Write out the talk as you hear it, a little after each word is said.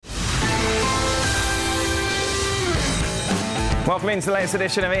Welcome into the latest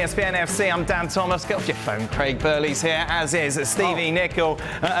edition of ESPN FC. I'm Dan Thomas. Get off your phone. Craig Burley's here, as is Stevie Nicol.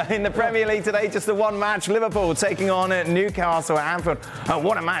 In the Premier League today, just the one match. Liverpool taking on Newcastle at Anfield.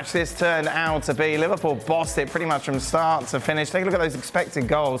 What a match this turned out to be. Liverpool bossed it pretty much from start to finish. Take a look at those expected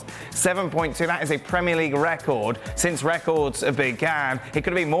goals. 7.2. That is a Premier League record since records began. It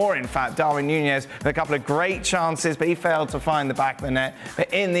could have been more, in fact. Darwin Núñez with a couple of great chances, but he failed to find the back of the net.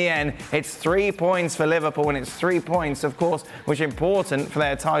 But in the end, it's 3 points for Liverpool, and it's 3 points, of course, which is important for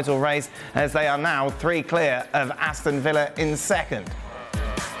their title race, as they are now 3 clear of Aston Villa in second.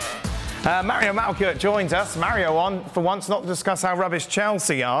 Mario Malkiut joins us. Mario on, for once, not to discuss how rubbish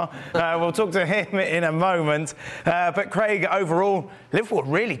Chelsea are. We'll talk to him in a moment. But Craig, overall, Liverpool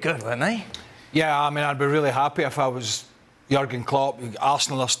were really good, weren't they? Yeah, I mean, I'd be really happy if I was Jurgen Klopp.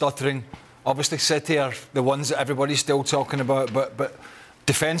 Arsenal are stuttering. Obviously, City are the ones that everybody's still talking about. But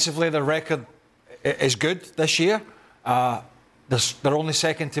defensively, their record is good this year. They're only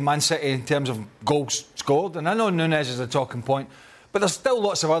second to Man City in terms of goals scored. And I know Núñez is a talking point, but there's still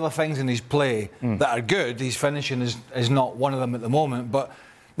lots of other things in his play that are good. His finishing is not one of them at the moment. But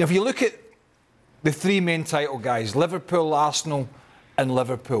if you look at the 3 main title guys, Liverpool, Arsenal and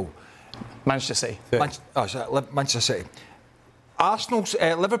Liverpool. Manchester City. Manchester City.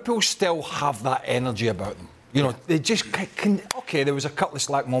 Liverpool still have that energy about them. You know, they just can. Okay, there was a couple of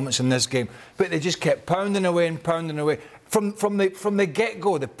slack moments in this game, but they just kept pounding away and pounding away. From the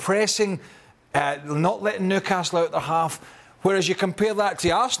get-go, the pressing, not letting Newcastle out their half. Whereas you compare that to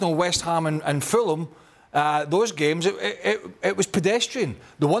Arsenal, West Ham and Fulham, those games, it was pedestrian.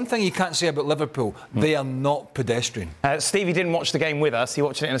 The one thing you can't say about Liverpool, they are not pedestrian. Stevie didn't watch the game with us. He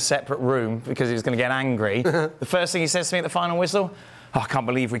watched it in a separate room because he was going to get angry. The first thing he says to me at the final whistle, I can't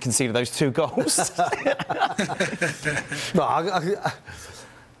believe we conceded those 2 goals. No,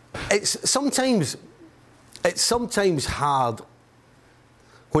 it's sometimes hard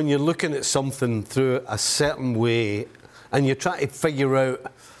when you're looking at something through a certain way and you're trying to figure out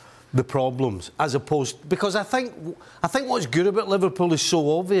the problems, as opposed, because I think what's good about Liverpool is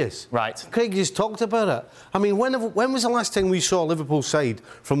so obvious. Right. Craig just talked about it. I mean, when was the last time we saw a Liverpool side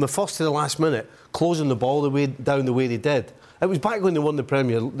from the first to the last minute closing the ball down the way they did? It was back when they won the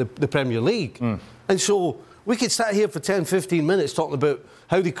Premier League. And so we could sit here for 10, 15 minutes talking about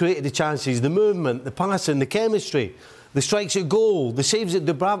how they created the chances, the movement, the passing, the chemistry, the strikes at goal, the saves at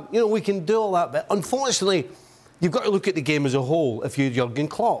Dubravka. You know, we can do all that. But unfortunately, you've got to look at the game as a whole if you're Jurgen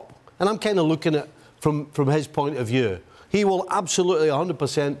Klopp. And I'm kind of looking at it from his point of view. He will absolutely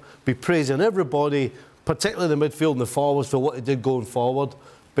 100% be praising everybody, particularly the midfield and the forwards, for what they did going forward.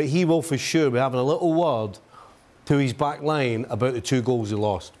 But he will for sure be having a little word to his back line about the 2 goals he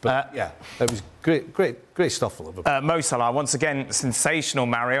lost. But yeah, it was great stuff for Liverpool. Mo Salah, once again, sensational,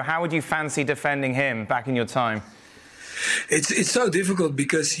 Mario. How would you fancy defending him back in your time? It's so difficult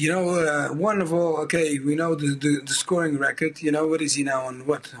because, you know, we know the scoring record. You know, what is he now on?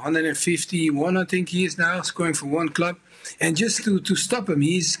 151, I think he is now, scoring for one club. And just to stop him,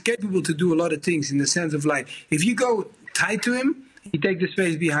 he's capable to do a lot of things in the sense of, like, if you go tight to him, he takes the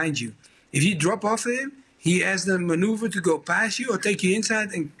space behind you. If you drop off of him, he has the maneuver to go past you or take you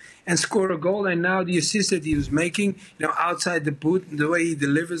inside and score a goal. And now the assist that he was making, you know, outside the boot, the way he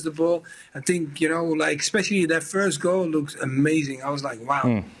delivers the ball, I think, you know, like, especially that first goal looks amazing. I was like,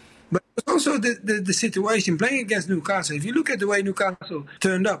 wow. But also the situation playing against Newcastle. If you look at the way Newcastle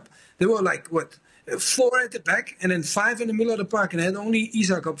turned up, they were like, 4 at the back and then 5 in the middle of the park and had only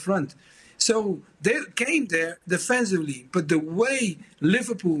Isak up front. So they came there defensively, but the way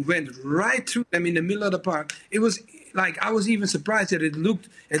Liverpool went right through them in the middle of the park, it was like, I was even surprised that it looked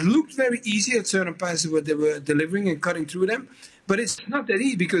very easy at certain passes where they were delivering and cutting through them. But it's not that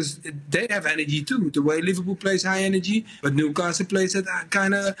easy because they have energy too. The way Liverpool plays high energy, but Newcastle plays at that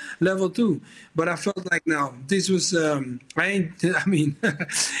kind of level too. But I felt like, no, this was, I mean,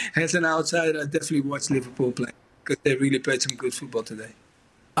 as an outsider, I definitely watched Liverpool play because they really played some good football today.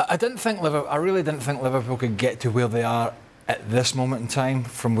 I really didn't think Liverpool could get to where they are at this moment in time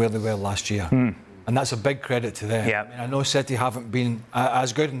from where they were last year. And that's a big credit to them. Yeah. I mean, I know City haven't been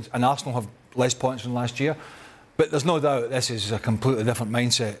as good and Arsenal have less points than last year, but there's no doubt this is a completely different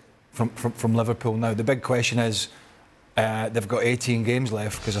mindset from Liverpool now. The big question is, they've got 18 games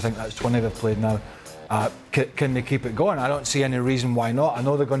left, because I think that's 20 they've played now. Can they keep it going? I don't see any reason why not. I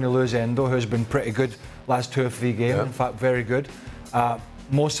know they're going to lose Endo, who's been pretty good last 2 or 3 games, in fact, very good.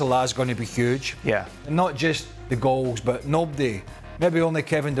 Mo Salah's going to be huge. Yeah. And not just the goals, but nobody, maybe only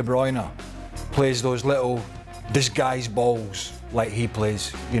Kevin De Bruyne, plays those little disguised balls like he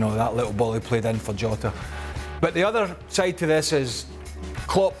plays. You know, that little ball he played in for Jota. But the other side to this is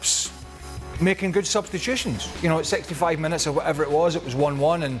Klopp's making good substitutions. You know, at 65 minutes or whatever it was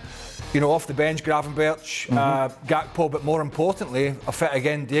 1-1, and you know, off the bench, Gravenberch, Gakpo, but more importantly, a fit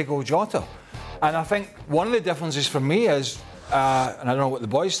again, Diego Jota. And I think one of the differences for me is, and I don't know what the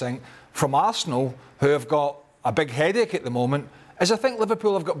boys think, from Arsenal, who have got a big headache at the moment, is I think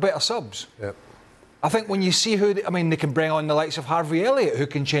Liverpool have got better subs. Yep. I think when you see who, they can bring on the likes of Harvey Elliott, who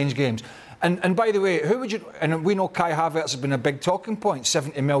can change games. And by the way, who would you? And we know Kai Havertz has been a big talking point,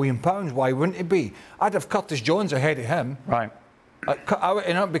 £70 million. Why wouldn't he be? I'd have Curtis Jones ahead of him. Right.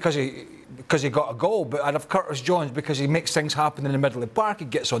 Because he got a goal, but I'd have Curtis Jones because he makes things happen in the middle of the park. He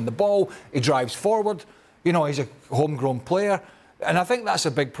gets on the ball, he drives forward. You know, he's a homegrown player, and I think that's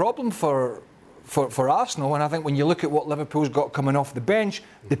a big problem for Arsenal. And I think when you look at what Liverpool's got coming off the bench,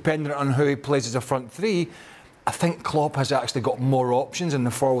 depending on who he plays as a front three, I think Klopp has actually got more options in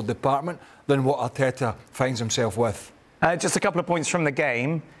the forward department than what Arteta finds himself with. Just a couple of points from the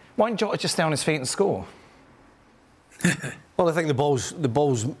game. Why didn't Jota just stay on his feet and score? Well, I think the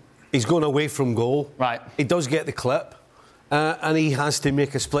ball's he's going away from goal. Right. He does get the clip, and he has to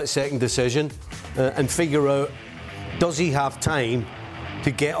make a split-second decision and figure out, does he have time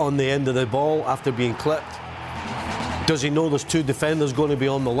to get on the end of the ball after being clipped? Does he know there's two defenders going to be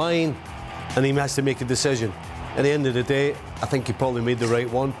on the line? And he has to make a decision. At the end of the day, I think he probably made the right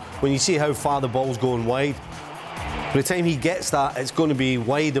one. When you see how far the ball's going wide, by the time he gets that, it's going to be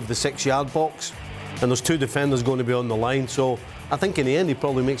wide of the 6-yard box, and there's two defenders going to be on the line. So I think in the end, he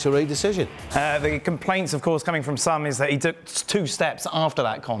probably makes the right decision. The complaints, of course, coming from some is that he took 2 steps after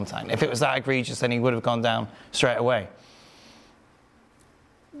that contact. If it was that egregious, then he would have gone down straight away.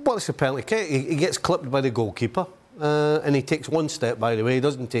 Well, it's a penalty kick. He gets clipped by the goalkeeper. And he takes 1 step, by the way. He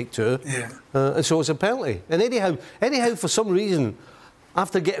doesn't take 2. Yeah. And so it's a penalty. And anyhow, for some reason,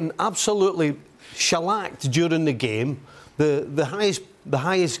 after getting absolutely shellacked during the game, the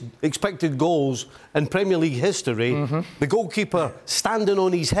highest expected goals in Premier League history, the goalkeeper standing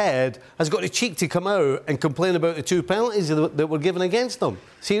on his head has got the cheek to come out and complain about the 2 penalties that were given against them.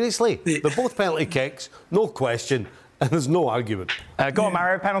 Seriously. Yeah. They're both penalty kicks, no question, and there's no argument. Go on,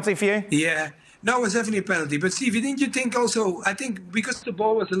 Mario, penalty for you? Yeah. No, it was definitely a penalty. But Stevie, didn't you think also, I think because the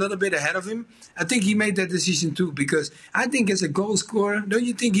ball was a little bit ahead of him, I think he made that decision too. Because I think as a goal scorer, don't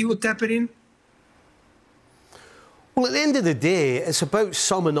you think he would tap it in? Well, at the end of the day, it's about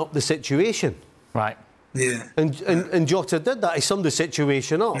summing up the situation. Right. Yeah. And Jota did that. He summed the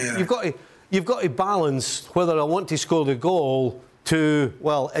situation up. Yeah. You've got to balance whether I want to score the goal to,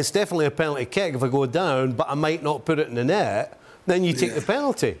 well, it's definitely a penalty kick if I go down, but I might not put it in the net. Then you take the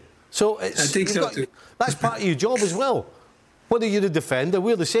penalty. So I think so too. That's part of your job as well. Whether you're the defender,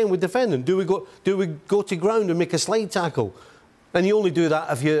 we're the same with defending. Do we go to ground and make a slide tackle? And you only do that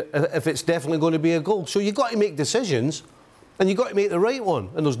if it's definitely going to be a goal. So you've got to make decisions, and you've got to make the right one.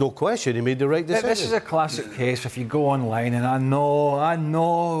 And there's no question he made the right decision. This is a classic case. If you go online, and I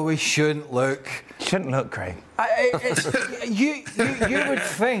know we shouldn't look. Shouldn't look, Craig. You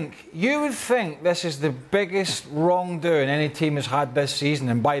would think this is the biggest wrongdoing any team has had this season.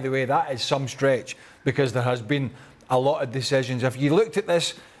 And by the way, that is some stretch because there has been a lot of decisions. If you looked at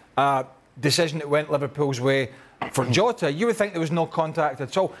this decision that went Liverpool's way for Jota, you would think there was no contact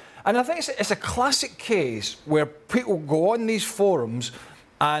at all. And I think it's a classic case where people go on these forums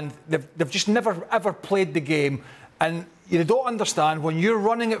and they've just never ever played the game, and you don't understand when you're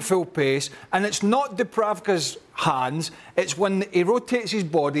running at full pace, and it's not Dubravka's hands, it's when he rotates his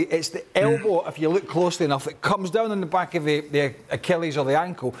body, it's the elbow, if you look closely enough, that comes down on the back of the Achilles or the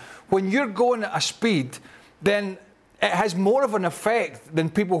ankle. When you're going at a speed, then it has more of an effect than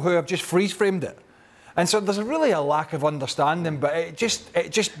people who have just freeze-framed it. And so there's really a lack of understanding, but it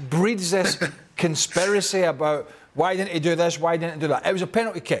just breeds this conspiracy about why didn't he do this, why didn't he do that. It was a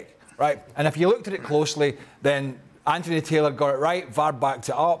penalty kick, right? And if you looked at it closely, then Anthony Taylor got it right, VAR backed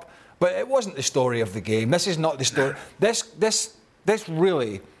it up, but it wasn't the story of the game. This is not the story. This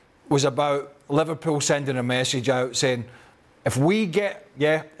really was about Liverpool sending a message out saying, if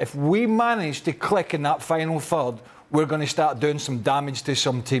we manage to click in that final third, we're going to start doing some damage to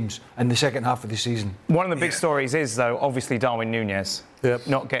some teams in the second half of the season. One of the big stories is, though, obviously Darwin Núñez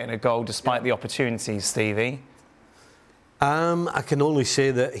not getting a goal despite the opportunities, Stevie. I can only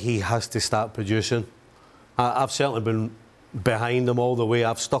say that he has to start producing. I've certainly been behind him all the way.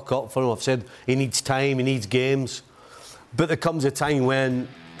 I've stuck up for him. I've said he needs time, he needs games. But there comes a time when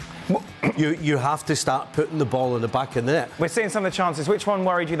you have to start putting the ball in the back of the net. We're seeing some of the chances. Which one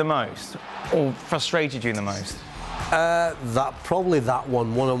worried you the most or frustrated you the most? Probably that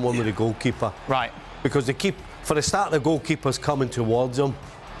one-on-one with the goalkeeper. Right. Because for the start, the goalkeeper's coming towards him,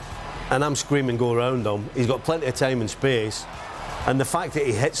 and I'm screaming, go around him. He's got plenty of time and space, And the fact that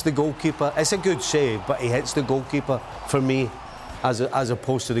he hits the goalkeeper, it's a good save, but he hits the goalkeeper for me, as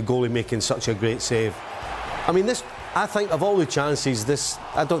opposed to the goalie making such a great save. I mean, this, I think of all the chances, this,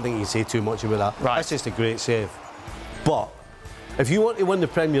 I don't think you can say too much about that. Right. That's just a great save. But if you want to win the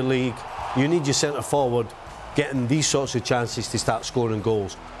Premier League, you need your centre forward getting these sorts of chances to start scoring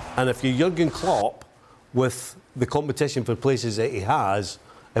goals. And if you're Jurgen Klopp, with the competition for places that he has,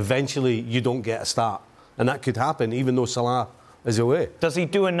 eventually you don't get a start. And that could happen even though Salah is away. Does he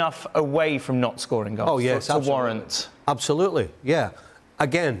do enough away from not scoring goals? Oh, yes, to absolutely. warrant? Absolutely, yeah.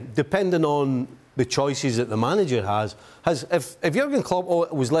 Again, depending on the choices that the manager has if Jurgen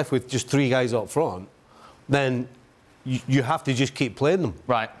Klopp was left with just 3 guys up front, then you have to just keep playing them.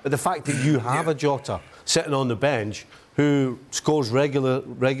 Right. But the fact that you have a Jota sitting on the bench who scores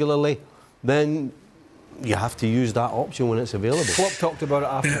regularly, then you have to use that option when it's available. Klopp talked about it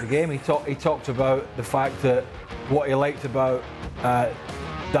after the game. He talked about the fact that what he liked about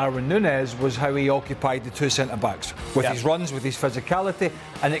Darwin Núñez was how he occupied the 2 centre-backs with his runs, with his physicality,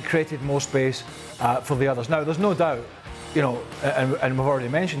 and it created more space for the others. Now, there's no doubt, you know, and we've already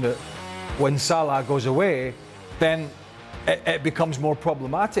mentioned it, when Salah goes away, then it becomes more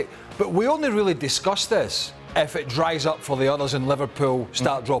problematic. But we only really discuss this if it dries up for the others and Liverpool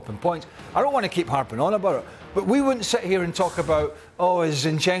start dropping points. I don't want to keep harping on about it, but we wouldn't sit here and talk about, oh, is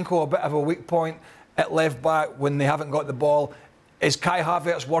Zinchenko a bit of a weak point at left back when they haven't got the ball? Is Kai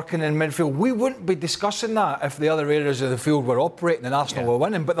Havertz working in midfield? We wouldn't be discussing that if the other areas of the field were operating and Arsenal were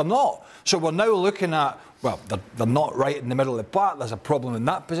winning, but they're not. So we're now looking at, well, they're not right in the middle of the park. There's a problem in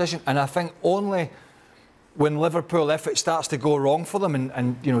that position, and I think only when Liverpool, if it starts to go wrong for them,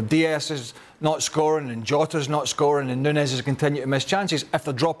 and you know, Diaz is not scoring and Jota's not scoring and Núñez is continuing to miss chances, if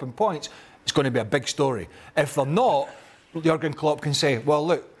they're dropping points, it's going to be a big story. If they're not, Jurgen Klopp can say, well,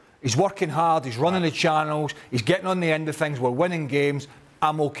 look, he's working hard, he's running the channels, he's getting on the end of things, we're winning games,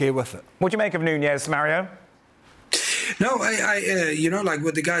 I'm okay with it. What do you make of Núñez, Mario? No, I you know, like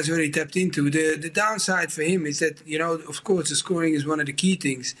what the guys already tapped into. The downside for him is that, you know, of course, the scoring is one of the key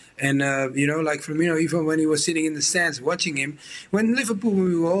things. And, you know, like Firmino, even when he was sitting in the stands watching him, when Liverpool,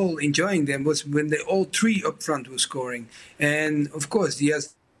 we were all enjoying them, was when they all 3 up front were scoring. And, of course,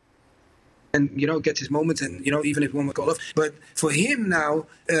 Diaz, and, you know, gets his moments, and, you know, even if one was called off. But for him now,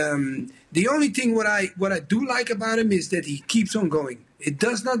 the only thing what I do like about him is that he keeps on going. It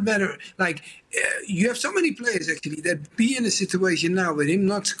does not matter. Like, you have so many players, actually, that be in a situation now with him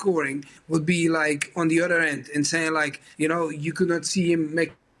not scoring would be, like, on the other end and saying, like, you know, you could not see him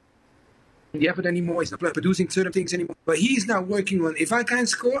make the effort anymore. He's not producing certain things anymore. But he's now working on, if I can't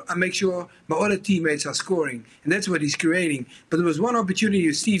score, I make sure my other teammates are scoring. And that's what he's creating. But there was one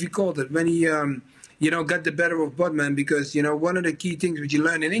opportunity, Stevie called it, when he... you know, got the better of Bodman, because, you know, one of the key things which you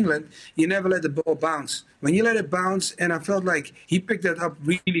learn in England, you never let the ball bounce. When you let it bounce, and I felt like he picked that up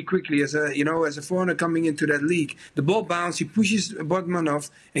really quickly as a, you know, as a foreigner coming into that league. The ball bounce, he pushes Bodman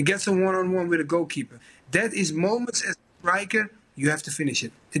off and gets a one-on-one with a goalkeeper. That is moments as a striker, you have to finish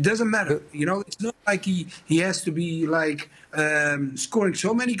it. It doesn't matter. You know, it's not like he has to be like scoring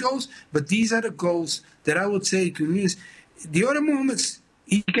so many goals, but these are the goals that I would say to me is the other moments.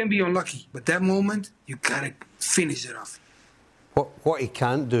 He can be unlucky, but that moment, you gotta finish it off. What he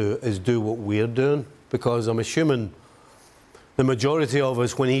can't do is do what we're doing, because I'm assuming the majority of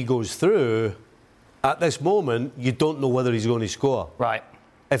us, when he goes through, at this moment, you don't know whether he's going to score. Right.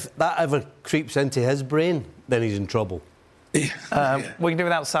 If that ever creeps into his brain, then he's in trouble. Yeah. We can do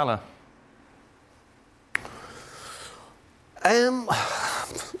without Salah.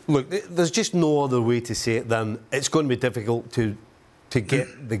 Look, there's just no other way to say it than it's going to be difficult to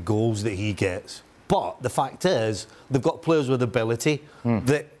get the goals that he gets. But the fact is, they've got players with ability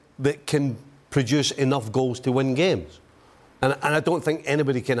that can produce enough goals to win games. And I don't think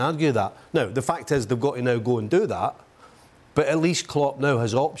anybody can argue that. Now, the fact is, they've got to now go and do that. But at least Klopp now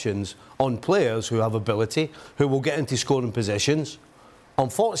has options on players who have ability, who will get into scoring positions.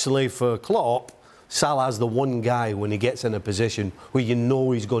 Unfortunately for Klopp, Salah's the one guy when he gets in a position where you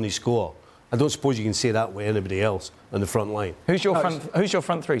know he's going to score. I don't suppose you can say that with anybody else on the front line. Who's your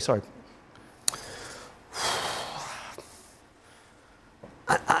front 3? Sorry.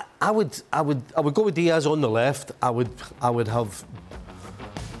 I would go with Diaz on the left. I would have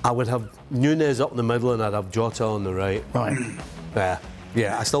Núñez up in the middle, and I'd have Jota on the right. Right.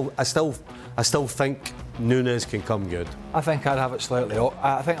 Yeah. I still think Núñez can come good. I think I'd have it slightly.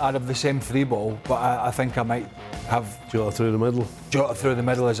 I think I'd have the same 3 ball, but I think I might have Jota through the middle. Jota through the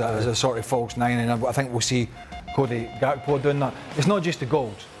middle as a sort of false 9, and I think we'll see Cody Gakpo doing that. It's not just the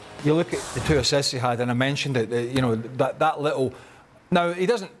goals. You look at the 2 assists he had, and I mentioned it. You know, that little. Now he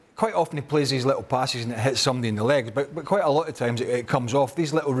doesn't. quite often he plays these little passes and it hits somebody in the legs, but quite a lot of times it comes off.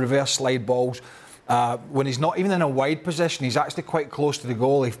 These little reverse slide balls, when he's not even in a wide position, he's actually quite close to the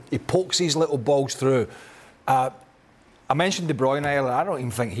goal. He pokes these little balls through. I mentioned De Bruyne earlier. I don't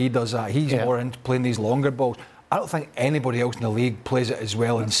even think he does that. He's more into playing these longer balls. I don't think anybody else in the league plays it as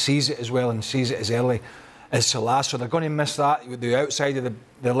well and sees it as well and sees it as early as Salah. So they're going to miss that with the outside of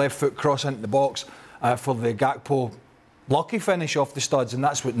the left foot cross into the box for the Gakpo lucky finish off the studs, and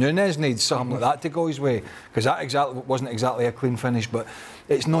that's what Núñez needs, something like that to go his way, because that wasn't exactly a clean finish. But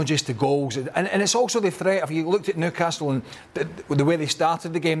it's not just the goals, and it's also the threat. If you looked at Newcastle and the way they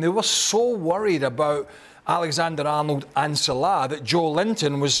started the game, they were so worried about Alexander-Arnold and Salah that Joe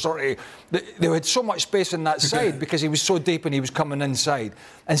Linton was they had so much space in that side because he was so deep and he was coming inside,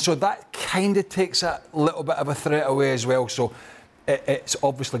 and so that kind of takes a little bit of a threat away as well. So it's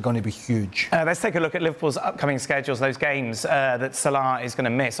obviously going to be huge. Let's take a look at Liverpool's upcoming schedules, those games that Salah is going to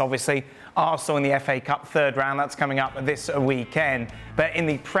miss. Obviously, Arsenal in the FA Cup third round, that's coming up this weekend. But in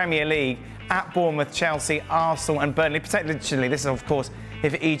the Premier League, at Bournemouth, Chelsea, Arsenal and Burnley, potentially, this is, of course,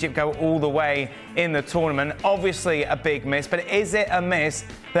 if Egypt go all the way in the tournament. Obviously, a big miss, but is it a miss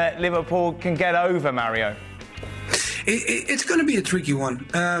that Liverpool can get over, Mario? It's going to be a tricky one,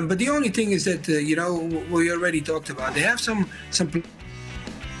 but the only thing is that we already talked about. They have some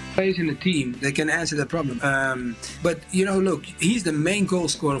players in the team that can answer that problem. But look, he's the main goal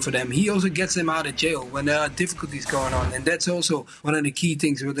scorer for them. He also gets them out of jail when there are difficulties going on, and that's also one of the key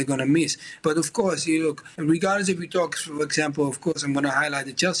things what they're going to miss. But of course, you look, regardless if we talk, for example, of course, I'm going to highlight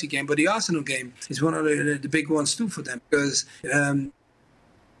the Chelsea game, but the Arsenal game is one of the big ones too for them, because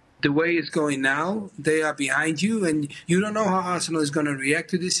the way it's going now, they are behind you, and you don't know how Arsenal is going to react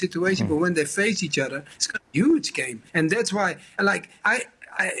to this situation. But when they face each other, it's a huge game, and that's why, like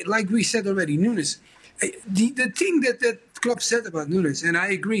we said already, Núñez. The thing that Klopp said about Núñez, and I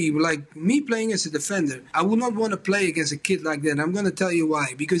agree. Like me playing as a defender, I would not want to play against a kid like that. I'm going to tell you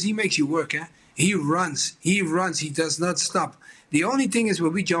why. Because he makes you work. He runs. He does not stop. The only thing is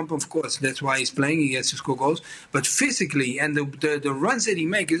when we jump, of course, that's why he's playing. He has to score goals. But physically, and the runs that he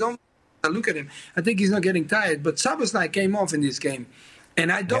makes, I look at him, I think he's not getting tired. But Szoboszlai came off in this game.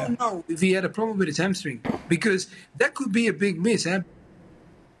 And I don't know if he had a problem with his hamstring. Because that could be a big miss,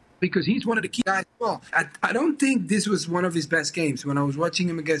 because he's one of the key guys as well. I don't think this was one of his best games when I was watching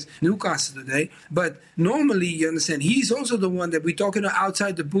him against Newcastle today. But normally, you understand, he's also the one that we're talking about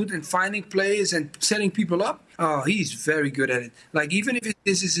outside the boot and finding players and setting people up. Oh, he's very good at it. Like, even if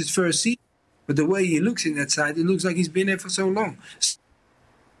this is his first season, but the way he looks in that side, it looks like he's been there for so long.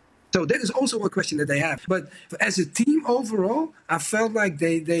 So that is also a question that they have. But as a team overall, I felt like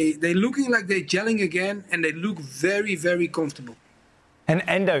they're looking like they're gelling again, and they look very, very comfortable. And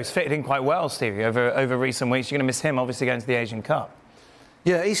Endo's fitted in quite well, Stevie, over recent weeks. You're going to miss him, obviously, going to the Asian Cup.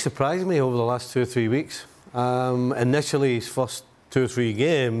 Yeah, he surprised me over the last 2 or 3 weeks. Initially, his first 2 or 3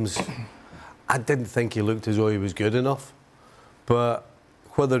 games, I didn't think he looked as though he was good enough. But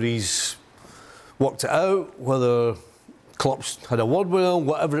whether he's worked it out, whether Klopp's had a word with him,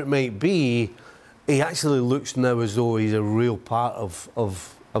 whatever it might be, he actually looks now as though he's a real part of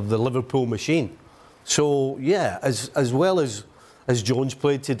the Liverpool machine. So, yeah, as well as Jones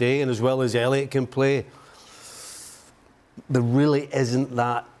played today and as well as Elliott can play, there really isn't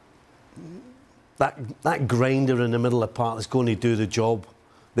that grinder in the middle of the park that's going to do the job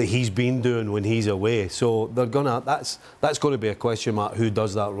that he's been doing when he's away. So that's going to be a question mark, who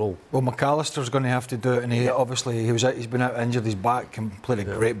does that role. Well, McAllister's going to have to do it, and he's been out injured, his back, and played a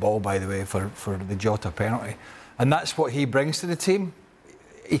great ball, by the way, for the Jota penalty. And that's what he brings to the team.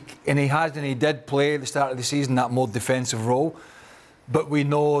 He did play at the start of the season that more defensive role. But we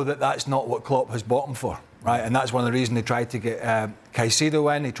know that that's not what Klopp has bought him for, right? And that's one of the reasons they tried to get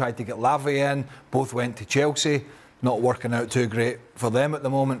Caicedo in, they tried to get Lavia in, both went to Chelsea, not working out too great for them at the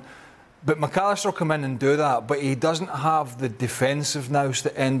moment. But McAllister will come in and do that, but he doesn't have the defensive nous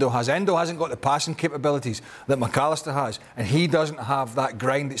that Endo has. Endo hasn't got the passing capabilities that McAllister has, and he doesn't have that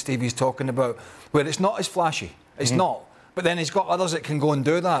grind that Stevie's talking about, where it's not as flashy. It's not. But then he's got others that can go and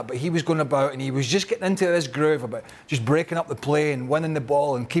do that. But he was going about and he was just getting into this groove about just breaking up the play and winning the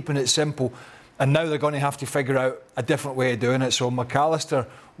ball and keeping it simple. And now they're going to have to figure out a different way of doing it. So McAllister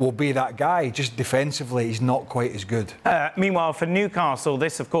will be that guy. Just defensively, he's not quite as good. Meanwhile, for Newcastle,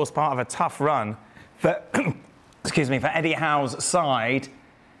 this, of course, part of a tough run for, for Eddie Howe's side.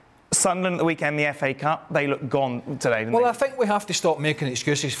 Sunderland at the weekend, the FA Cup, they look gone today, didn't they? I think we have to stop making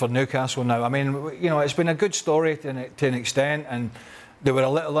excuses for Newcastle now. I mean, it's been a good story to an extent, and they were a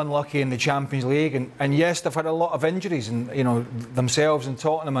little unlucky in the Champions League, and yes, they've had a lot of injuries, and themselves and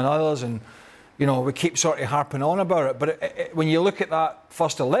Tottenham and others, and you know, we keep sort of harping on about it. But when you look at that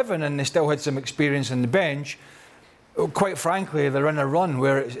first 11 and they still had some experience on the bench, quite frankly, they're in a run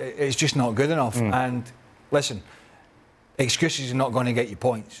where it's just not good enough. And listen, excuses are not going to get you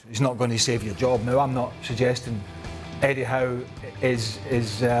points. It's not going to save your job. Now, I'm not suggesting Eddie Howe is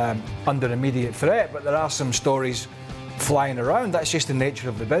under immediate threat, but there are some stories flying around. That's just the nature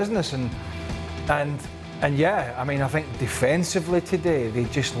of the business. And yeah, I mean, I think defensively today they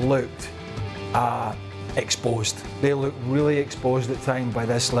just looked exposed. They looked really exposed at times by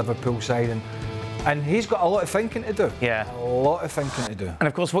this Liverpool side, and he's got a lot of thinking to do. Yeah, a lot of thinking to do. And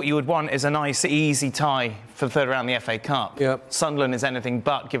of course, what you would want is a nice, easy tie for the third round of the FA Cup. Yep. Sunderland is anything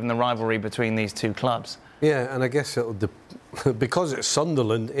but, given the rivalry between these two clubs. Yeah, and I guess because it's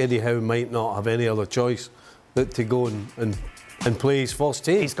Sunderland, Eddie Howe might not have any other choice but to go and play his first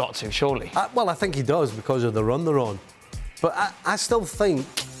team. He's got to, surely. Well, I think he does because of the run they're on. But I still think,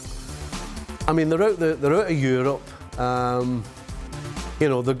 I mean, they're out of Europe. You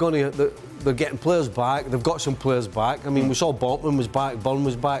know, they're getting players back. They've got some players back. I mean, we saw Botman was back, Byrne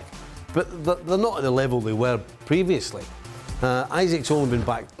was back, but they're not at the level they were previously. Isaac's only been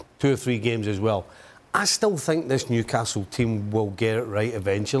back 2 or 3 games as well. I still think this Newcastle team will get it right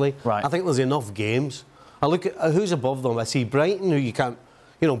eventually. Right. I think there's enough games. I look at who's above them. I see Brighton, who you can't,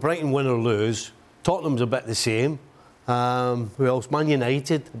 you know, Brighton win or lose. Tottenham's a bit the same. Who else? Man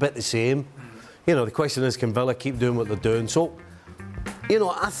United, a bit the same. You know, the question is, can Villa keep doing what they're doing? So, you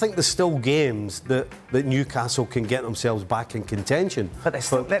know, I think there's still games that Newcastle can get themselves back in contention. But they're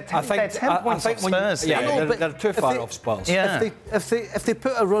still, they're 10 points off Spurs. Yeah, they're too far off Spurs. Yeah. If they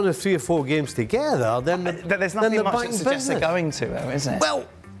put a run of 3 or 4 games together, then there's nothing much that suggests they're going to, though, is there? Well,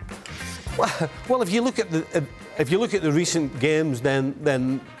 if you look at the recent games,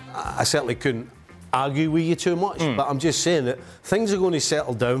 then I certainly couldn't argue with you too much. But I'm just saying that things are going to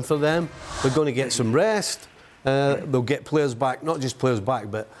settle down for them. They're going to get some rest. They'll get players back, not just players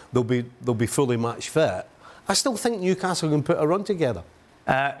back, but they'll be fully match fit. I still think Newcastle can put a run together.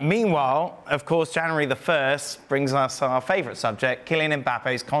 Meanwhile, of course, January the 1st brings us our favourite subject, Kylian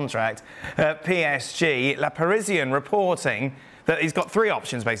Mbappe's contract at PSG. La Parisienne reporting that he's got 3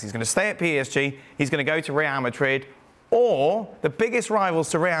 options, basically. He's going to stay at PSG, he's going to go to Real Madrid, or the biggest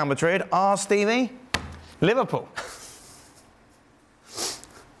rivals to Real Madrid are, Stevie, Liverpool.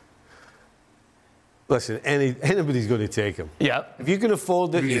 Listen, anybody's going to take him. Yeah. If you can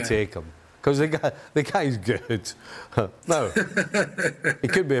afford it, you take him. Because the guy's good. Now, he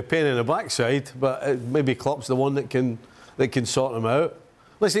could be a pain in the backside, but maybe Klopp's the one that can sort him out.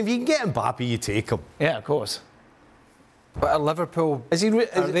 Listen, if you can get Mbappe, you take him. Yeah, of course. But at Liverpool, are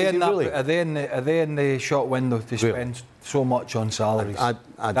they in the short window to spend so much on salaries?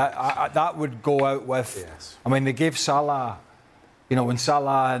 That would go out with. Yes. I mean, they gave Salah. You know, when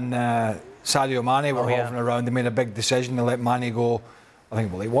Salah and Sadio Mane were hovering around, they made a big decision to let Mane go. I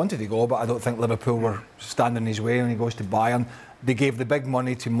think, well, he wanted to go, but I don't think Liverpool were standing his way when he goes to Bayern. They gave the big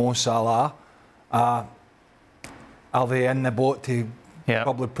money to Mo Salah. Are they in the boat to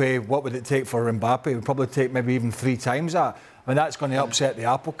probably pay, what would it take for Mbappe? It would probably take maybe even 3 times that. I mean, that's going to upset the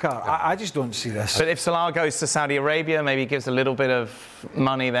apple cart. I just don't see this. But if Salah goes to Saudi Arabia, maybe gives a little bit of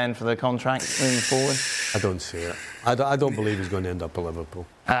money then for the contract moving forward? I don't see it. I don't believe he's going to end up at Liverpool.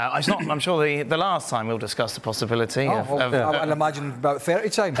 I'm sure the last time we'll discuss the possibility I'd imagine about 30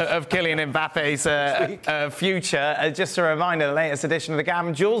 times. Of Kylian Mbappe's future. Just a reminder, the latest edition of the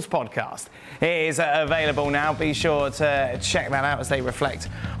Gavin Jules podcast is available now. Be sure to check that out as they reflect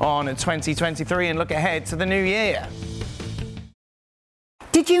on 2023 and look ahead to the new year.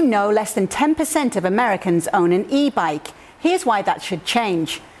 Did you know less than 10% of Americans own an e-bike? Here's why that should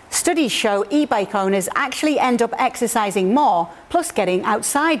change. Studies show e-bike owners actually end up exercising more, plus getting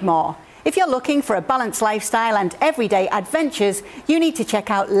outside more. If you're looking for a balanced lifestyle and everyday adventures, you need to check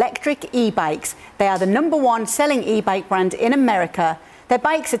out Lectric e-bikes. They are the #1 selling e-bike brand in America. Their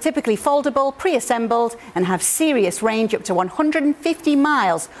bikes are typically foldable, pre-assembled, and have serious range up to 150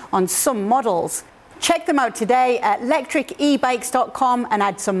 miles on some models. Check them out today at lectricebikes.com and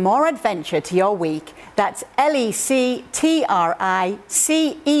add some more adventure to your week. That's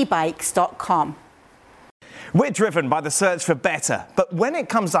lectricebikes.com. We're driven by the search for better, but when it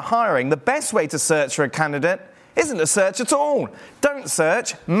comes to hiring, the best way to search for a candidate isn't to search at all. Don't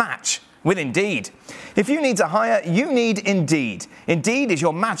search, match with Indeed. If you need to hire, you need Indeed. Indeed is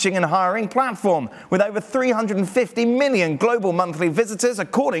your matching and hiring platform with over 350 million global monthly visitors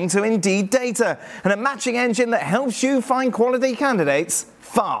according to Indeed data, and a matching engine that helps you find quality candidates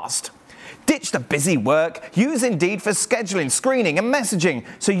fast. Ditch the busy work. Use Indeed for scheduling, screening and messaging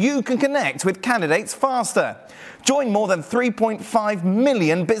so you can connect with candidates faster. Join more than 3.5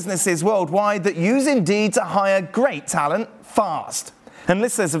 million businesses worldwide that use Indeed to hire great talent fast. And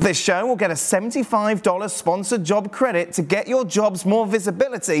listeners of this show will get a $75 sponsored job credit to get your jobs more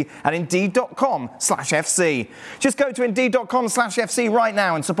visibility at Indeed.com/FC. Just go to Indeed.com/FC right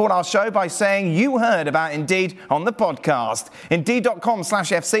now and support our show by saying you heard about Indeed on the podcast.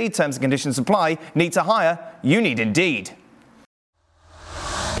 Indeed.com/FC, terms and conditions apply. Need to hire? You need Indeed.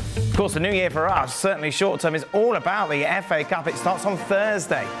 Of course, the new year for us, certainly short term, is all about the FA Cup. It starts on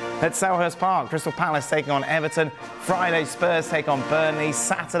Thursday at Selhurst Park. Crystal Palace taking on Everton. Friday, Spurs take on Burnley.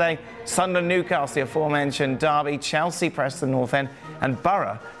 Saturday, Sunderland Newcastle, the aforementioned derby. Chelsea, Preston North End, and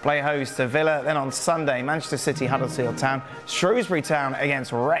Borough play host to Villa. Then on Sunday, Manchester City, Huddersfield Town, Shrewsbury Town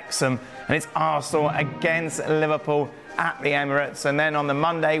against Wrexham, and it's Arsenal against Liverpool at the Emirates. And then on the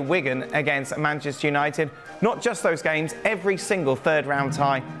Monday, Wigan against Manchester United. Not just those games, every single third round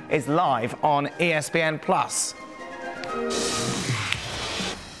tie is live on ESPN+.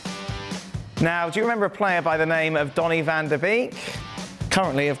 Now, do you remember a player by the name of Donny van der Beek?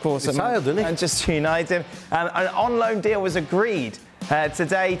 Currently, of course, at Manchester United. An on-loan deal was agreed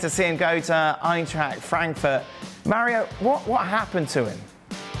today to see him go to Eintracht Frankfurt. Mario, what happened to him?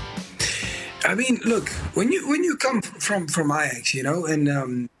 I mean, look, when you come from Ajax, you know,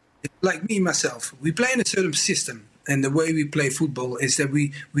 and like me myself, we play in a certain system, and the way we play football is that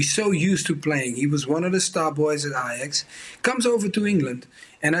we're so used to playing. He was one of the star boys at Ajax, comes over to England,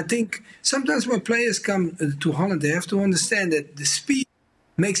 and I think sometimes when players come to Holland, they have to understand that the speed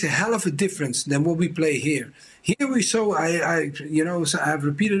makes a hell of a difference than what we play here. Here we saw, I've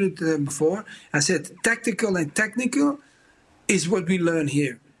repeated it before. I said tactical and technical is what we learn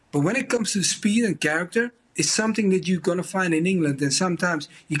here. But when it comes to speed and character, it's something that you're going to find in England, and sometimes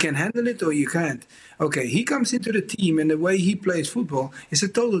you can handle it or you can't. Okay, he comes into the team, and the way he plays football is a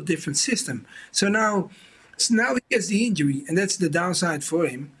total different system. So now he gets the injury, and that's the downside for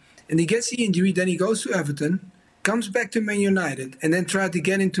him. And he gets the injury, then he goes to Everton, comes back to Man United, and then tries to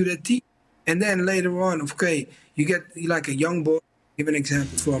get into that team. And then later on, okay, you get like a young boy. Give an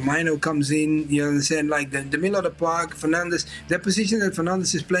example for Mino comes in, you understand, like the middle of the park, Fernandes, that position that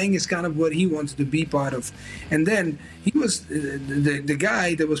Fernandes is playing is kind of what he wants to be part of. And then he was the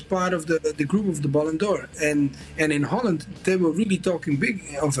guy that was part of the group of the Ballon d'Or. And in Holland, they were really talking big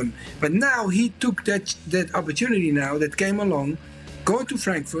of him. But now he took that opportunity now that came along, going to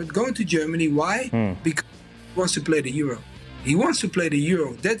Frankfurt, going to Germany. Why? Because he wants to play the Euro. He wants to play the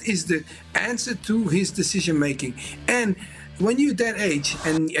Euro. That is the answer to his decision making. And when you're that age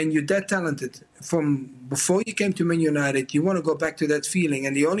and you're that talented, from before you came to Man United, you want to go back to that feeling.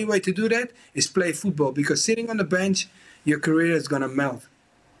 And the only way to do that is play football, because sitting on the bench, your career is going to melt.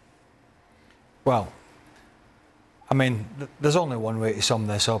 Well, I mean, there's only one way to sum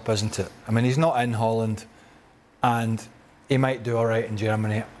this up, isn't it? I mean, he's not in Holland, and he might do all right in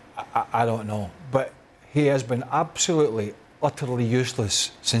Germany. I don't know. But he has been absolutely, utterly useless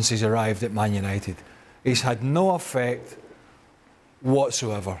since he's arrived at Man United. He's had no effect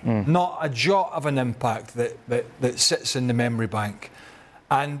whatsoever. Not a jot of an impact that sits in the memory bank.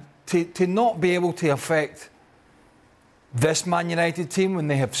 And to not be able to affect this Man United team when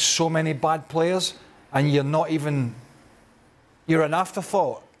they have so many bad players, and you're an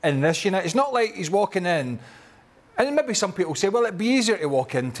afterthought in this United. It's not like he's walking in, and maybe some people say, well, it'd be easier to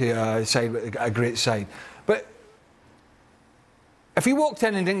walk into a side with a great side. But if he walked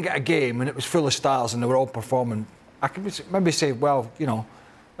in and didn't get a game and it was full of stars and they were all performing, I could maybe say, well, you know,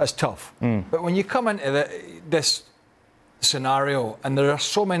 that's tough. But when you come into this scenario and there are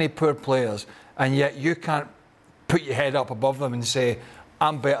so many poor players, and yet you can't put your head up above them and say,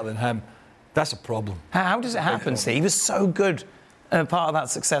 I'm better than him, that's a problem. How does it happen, Steve? He was so good part of that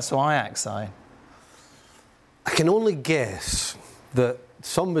successful Ajax side. I can only guess that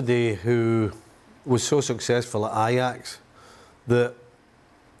somebody who was so successful at Ajax that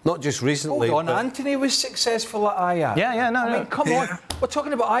not just recently. Hold on, Anthony was successful at Ajax. I mean, come on, we're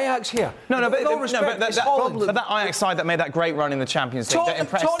talking about Ajax here. But that Ajax side that made that great run in the Champions League, that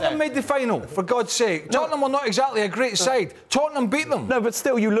impressed Tottenham made the final, for God's sake. Tottenham were not exactly a great side. Tottenham beat them. No, but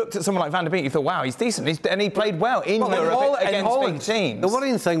still, you looked at someone like Van der Beek, you thought, wow, he's decent, and he played well in Europe against big teams. The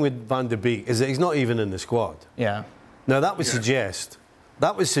worrying thing with Van der Beek is that he's not even in the squad. Yeah. Now that would suggest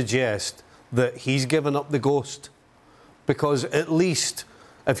that he's given up the ghost, because at least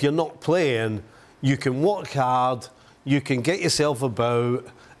if you're not playing, you can work hard, you can get yourself about,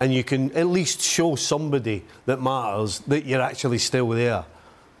 and you can at least show somebody that matters that you're actually still there.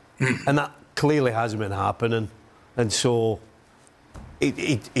 And that clearly hasn't been happening. And so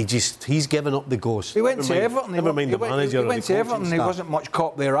he's given up the ghost. He went to Everton. Never mind the manager. He went to Everton. He wasn't much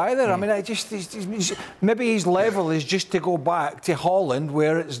cop there either. I mean, maybe his level is just to go back to Holland,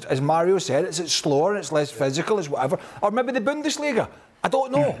 where it's, as Mario said, it's slower, it's less physical, it's whatever. Or maybe the Bundesliga. I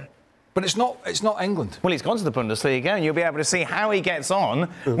don't know. But it's not England. Well, he's gone to the Bundesliga, and you'll be able to see how he gets on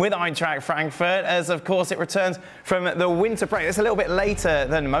with Eintracht Frankfurt, as, of course, it returns from the winter break. It's a little bit later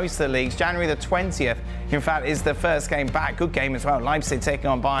than most of the leagues. January the 20th, in fact, is the first game back. Good game as well. Leipzig taking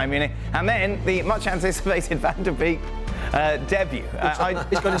on Bayern Munich. And then the much-anticipated Van der Beek debut.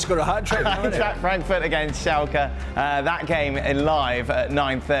 He's going to score a hat-trick. Eintracht Frankfurt against Schalke. That game live at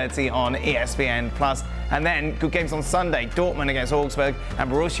 9:30 on ESPN+. And then good games on Sunday. Dortmund against Augsburg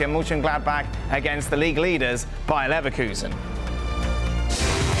and Borussia Mönchengladbach against the league leaders Bayer Leverkusen.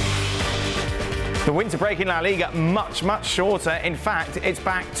 The winter break in La Liga much shorter. In fact, it's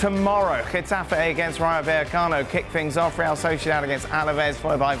back tomorrow. Getafe against Rayo Vallecano kick things off. Real Sociedad against Alaves,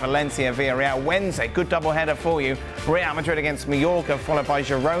 followed by Valencia, Villarreal. Wednesday, good doubleheader for you. Real Madrid against Mallorca, followed by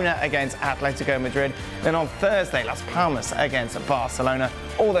Girona against Atletico Madrid. Then on Thursday, Las Palmas against Barcelona.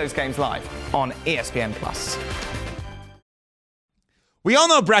 All those games live on ESPN+. We all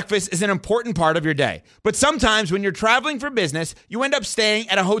know breakfast is an important part of your day, but sometimes when you're traveling for business, you end up staying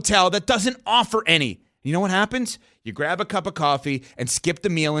at a hotel that doesn't offer any. You know what happens? You grab a cup of coffee and skip the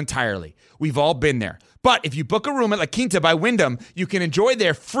meal entirely. We've all been there. But if you book a room at La Quinta by Wyndham, you can enjoy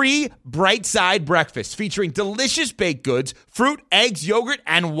their free Bright Side breakfast featuring delicious baked goods, fruit, eggs, yogurt,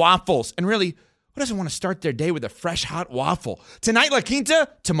 and waffles. And really, who doesn't want to start their day with a fresh, hot waffle? Tonight, La Quinta,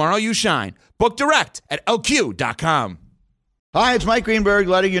 tomorrow you shine. Book direct at lq.com. Hi, it's Mike Greenberg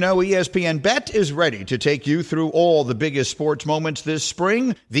letting you know ESPN Bet is ready to take you through all the biggest sports moments this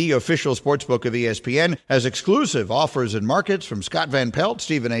spring. The official sportsbook of ESPN has exclusive offers and markets from Scott Van Pelt,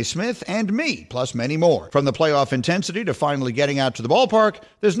 Stephen A. Smith, and me, plus many more. From the playoff intensity to finally getting out to the ballpark,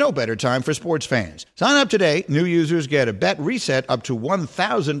 there's no better time for sports fans. Sign up today. New users get a bet reset up to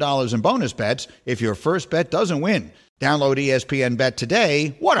 $1,000 in bonus bets if your first bet doesn't win. Download ESPN Bet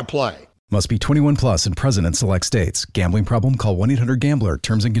today. What a play. Must be 21 plus and present in select states. Gambling problem? Call 1-800-GAMBLER.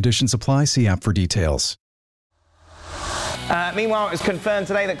 Terms and conditions apply. See app for details. Meanwhile, it's confirmed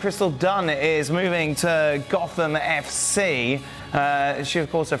today that Crystal Dunn is moving to Gotham FC. She's,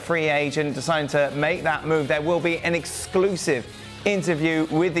 of course, a free agent, deciding to make that move. There will be an exclusive interview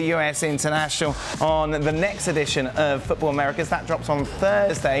with the US international on the next edition of Football Americas. That drops on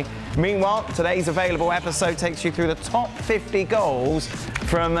Thursday. Meanwhile, today's available episode takes you through the top 50 goals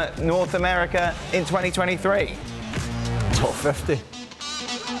from North America in 2023. Top 50.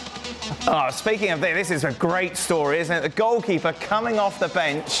 Oh, speaking of this is a great story, isn't it? The goalkeeper coming off the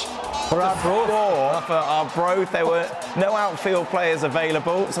bench for our Broth. There were no outfield players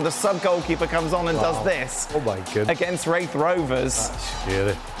available, so the sub-goalkeeper comes on and does this. Oh, my goodness. Against Wraith Rovers. That's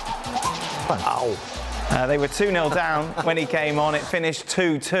scary. Wow. They were 2-0 down when he came on. It finished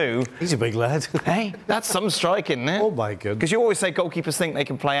 2-2. He's a big lad. Hey, that's some striking, isn't it? Oh, my goodness. Because you always say goalkeepers think they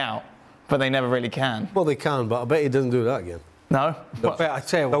can play out, but they never really can. Well, they can, but I bet he doesn't do that again. No? But I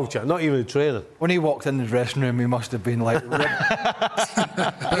tell you what, not even a training. when he walked in the dressing room, he must have been like...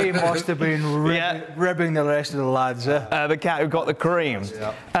 he must have been ribbing the rest of the lads. The cat who got the cream.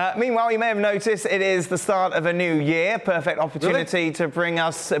 Yeah. Meanwhile, you may have noticed it is the start of a new year. Perfect opportunity to bring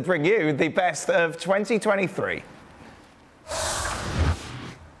you the best of 2023.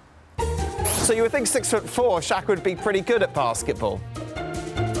 So you would think 6'4", Shaq would be pretty good at basketball.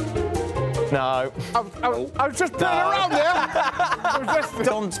 No. I was just playing around there.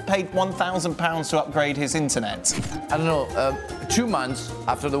 Don's paid £1,000 to upgrade his internet. I don't know, 2 months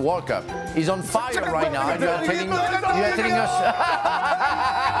after the World Cup. He's on fire right now. You are telling us...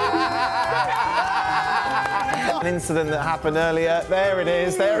 An incident that happened earlier. There it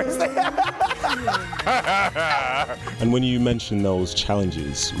is. And when you mention those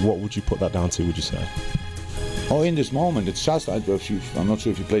challenges, what would you put that down to, would you say? Oh, in this moment, it's just, I'm not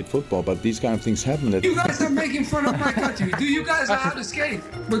sure if you played football, but these kind of things happen. You guys are making fun of my country. Do you guys know how to skate?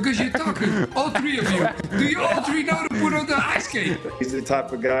 Because you're talking, all three of you. Do you all three know to put on the ice skate? He's the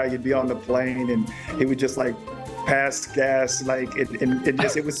type of guy, you'd be on the plane and he would just like pass gas, like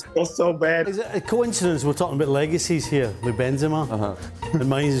it was so bad. Is it a coincidence we're talking about legacies here with Benzema? And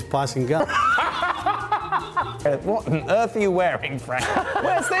mine is passing gas. What on earth are you wearing, Frank?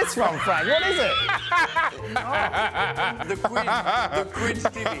 Where's this from, Frank? What is it? The Queen's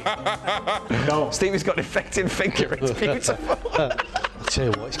TV. No. Stevie's got an infected finger. It's beautiful. I'll tell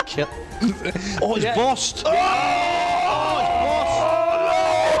you what, it's kit. Oh, it's bossed.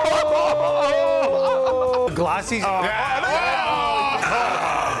 Glasses.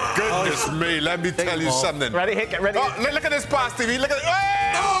 Good Goodness me, let me tell you something. Ready? Hit, get ready. Oh, look at this pass, TV. Look at it.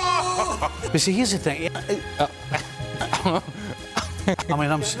 Oh! But see, here's the thing. I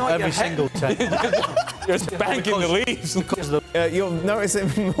mean, I'm every single time. You're spanking the leaves. You'll notice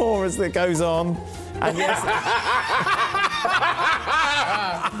it more as it goes on. And yes.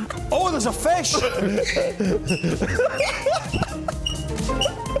 Oh, there's a fish!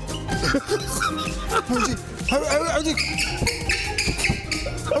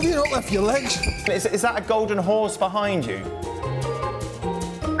 How do you not lift your legs? Is that a golden horse behind you?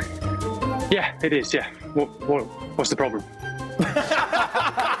 Yeah, it is, yeah. What's the problem?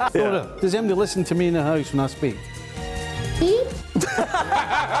 Does anybody listen to me in the house when I speak?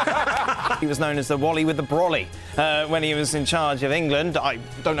 He was known as the Wally with the Brolly when he was in charge of England. I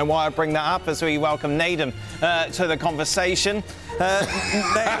don't know why I bring that up as we welcome Nadem to the conversation.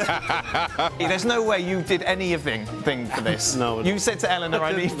 There's no way you did anything for this. No. You said to Eleanor,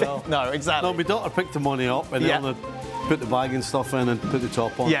 I need... No, exactly. No, my daughter picked the money up and then put the bag and stuff in and put the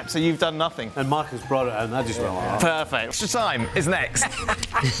top on. Yeah, so you've done nothing. And Marcus brought it in. I just went like that. Perfect. Extra time is next.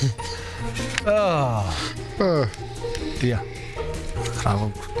 Dear. Can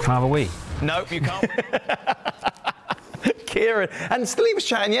I have a wee? Nope, you can't. Kieran. And Stilly was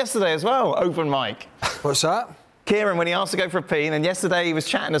chatting yesterday as well, open mic. What's that? Kieran, when he asked to go for a pee, and then yesterday he was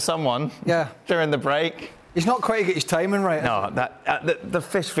chatting to someone during the break. He's not quite get his timing right. No, the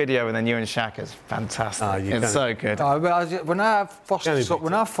fish video and then you and Shaq is fantastic. It's so good. When I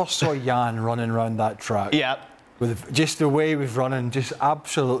first saw Jan running around that track, with just the way he was running, just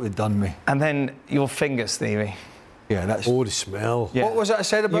absolutely done me. And then your finger, Stevie. Yeah, that's... Oh, the smell. Yeah. What was it I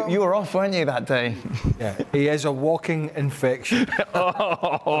said about you were off, weren't you, that day? Yeah, he is a walking infection.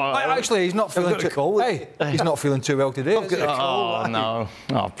 Actually, he's not feeling too cold. Hey, he's not feeling too well today. Oh, no.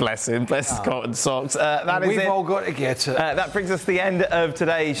 Oh, bless him. Bless his cotton socks. We've all got to get it. That brings us to the end of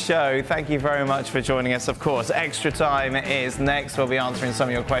today's show. Thank you very much for joining us. Of course, Extra Time is next. We'll be answering some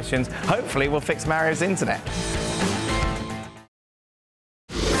of your questions. Hopefully, we'll fix Mario's internet.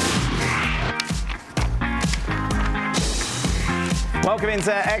 Welcome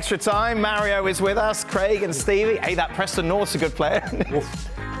into Extra Time. Mario is with us, Craig and Stevie. Hey, that Preston North's a good player.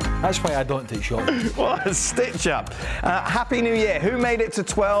 That's why I don't take shots. What a stitch up. Happy New Year. Who made it to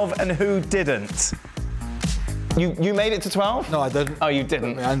 12 and who didn't? You made it to 12? No, I didn't. Oh, you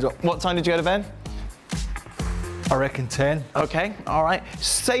didn't? What time did you go to bed? I reckon 10. Okay, all right.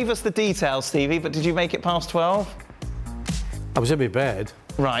 Save us the details, Stevie, but did you make it past 12? I was in my bed.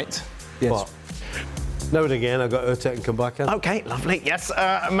 Right. Yes. But now and again, I got out it and come back in. Okay, lovely. Yes.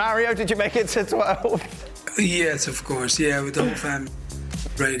 Mario, did you make it to 12? Yes, of course. Yeah, with the whole family.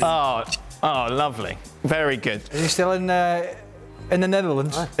 Oh, lovely. Very good. Are you still in the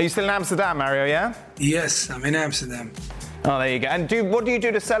Netherlands? Are you still in Amsterdam, Mario, yeah? Yes, I'm in Amsterdam. Oh, there you go. And what do you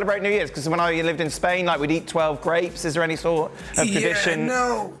do to celebrate New Year's? Because when I lived in Spain, like, we'd eat 12 grapes. Is there any sort of tradition?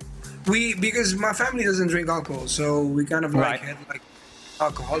 No. Because my family doesn't drink alcohol, so we kind of had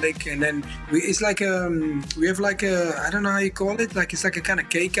alcoholic, and then it's like we have like a, I don't know how you call it, like it's like a kind of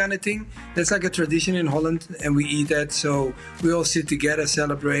cake kind of thing. That's like a tradition in Holland, and we eat that. So we all sit together,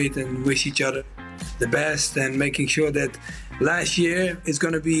 celebrate, and wish each other the best, and making sure that this year is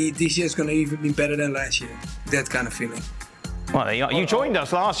going to be even be better than last year. That kind of feeling. Well, you joined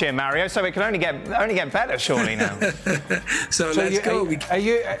us last year, Mario, so it can only get better, surely now. so let's go. Are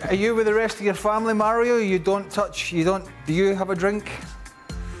you with the rest of your family, Mario? Do you have a drink?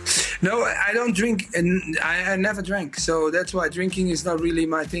 No, I don't drink, and I never drank, so that's why drinking is not really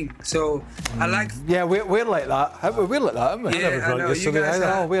my thing. So I like. Yeah, we're like that. We're like that, haven't we? Yeah, I know. You guys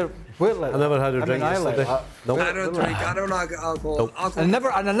are. We're like I never had a drink yesterday. No. I don't drink. I don't like alcohol. Nope.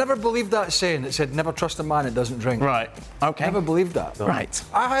 I never believed that saying that said never trust a man that doesn't drink. Right. Okay. Never believed that. No. Right.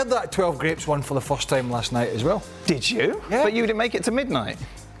 I had that 12 grapes one for the first time last night as well. Did you? Yeah. But you didn't make it to midnight.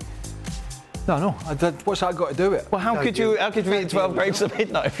 No, I did. What's that got to do with it? Well, how could you eat 12 grapes at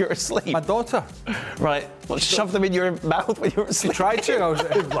midnight if you're asleep? My daughter. Right. Well, shove them in your mouth when you're asleep. She tried to. I was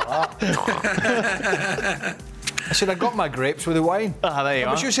like that. I said I got my grapes with the wine. Ah, there you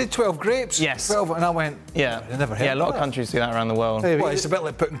are. But you said 12 grapes. Yes. 12, and I went. Yeah. I never heard. Yeah, a lot of countries do that around the world. Well, it's a bit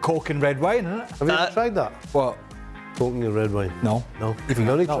like putting Coke in red wine, isn't it? Have you ever tried that? What? Coke in red wine? No. Even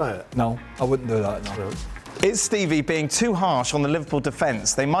though try it? No, I wouldn't do that. No. Is Stevie being too harsh on the Liverpool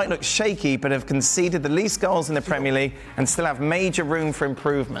defence? They might look shaky, but have conceded the least goals in the Premier League and still have major room for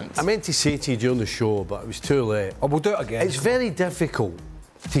improvement. I meant to say to you during the show, but it was too late. Oh, we'll do it again. It's very difficult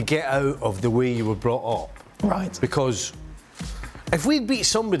to get out of the way you were brought up. Right. Because if we'd beat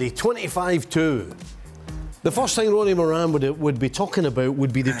somebody 25-2, the first thing Ronnie Moran would be talking about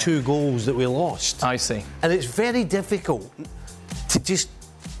would be the 2 goals that we lost. I see. And it's very difficult to just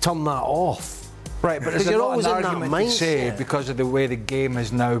turn that off. Right, but is Because it you're not always an in that argument to say mindset. because of the way the game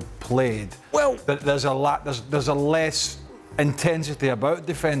is now played? Well, that there's a less intensity about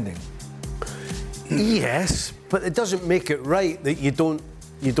defending. Yes, but it doesn't make it right that you don't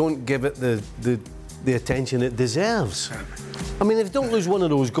give it the attention it deserves. I mean, if you don't lose one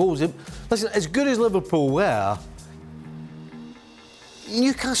of those goals, listen, as good as Liverpool were,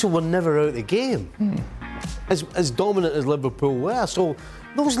 Newcastle were never out of the game. As dominant as Liverpool were, so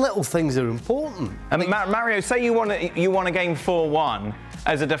those little things are important. I mean, Mario, say you won a game 4-1.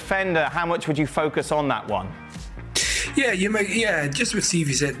 As a defender, how much would you focus on that one? Yeah, just what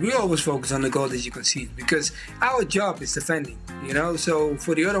Stevie said. We always focus on the goal that you concede because our job is defending, you know. So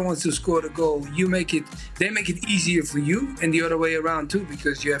for the other ones to score the goal, they make it easier for you, and the other way around too,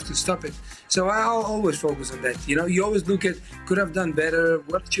 because you have to stop it. So I'll always focus on that. You know, you always look at could have done better,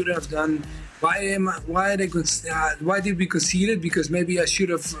 what should I have done. Why did we concede it? Because maybe I should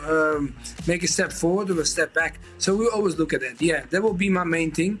have make a step forward or a step back. So we always look at that. Yeah, that will be my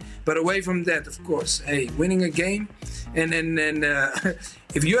main thing. But away from that, of course, hey, winning a game, and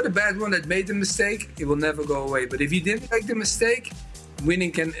if you're the bad one that made the mistake, it will never go away. But if you didn't make the mistake,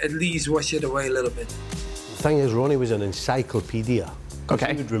 winning can at least wash it away a little bit. The thing is, Ronnie was an encyclopedia. Okay.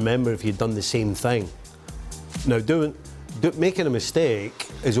 He would remember if he'd done the same thing. Now, making a mistake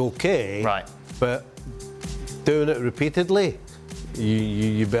is okay, right? But doing it repeatedly,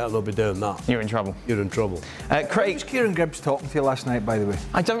 you better not be doing that. You're in trouble. You're in trouble. Craig, was Kieran Gibbs talking to you last night, by the way?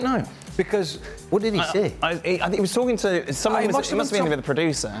 I don't know. Because what did he say? I think he was talking to someone. It must have been with the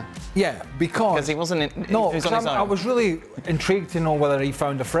producer. Yeah, because he wasn't. No, he was on his own. I was really intrigued to know whether he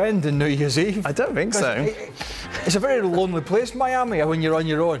found a friend in New Year's Eve. I don't think so. It's a very lonely place, Miami, when you're on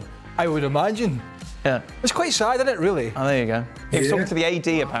your own. I would imagine. Yeah. It's quite sad, isn't it, really? Oh, there you go. He was talking to the AD,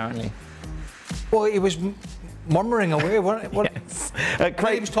 apparently. Well, he was murmuring away, wasn't he? Yes.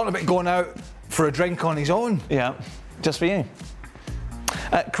 Craig was talking about going out for a drink on his own. Yeah, just for you.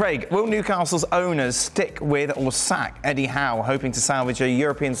 Craig, will Newcastle's owners stick with or sack Eddie Howe, hoping to salvage a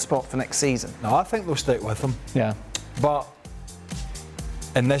European spot for next season? No, I think they'll stick with him. Yeah. But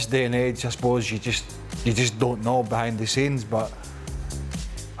in this day and age, I suppose you just don't know behind the scenes, but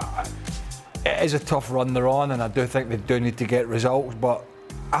it is a tough run they're on, and I do think they do need to get results, but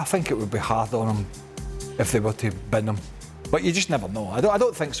I think it would be hard on them if they were to bin them. But you just never know. I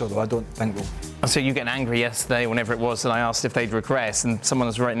don't think so, though. I don't think they'll. I saw you getting angry yesterday, whenever it was, that I asked if they'd regress, and someone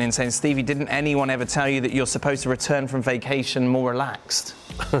was writing in saying, Stevie, didn't anyone ever tell you that you're supposed to return from vacation more relaxed?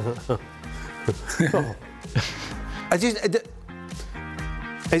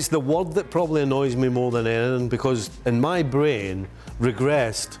 It's the word that probably annoys me more than anything, because in my brain,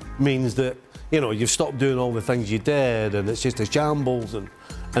 regressed means that, you know, you've stopped doing all the things you did, and it's just a shambles and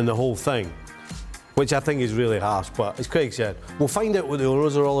the whole thing, which I think is really harsh. But as Craig said, we'll find out what the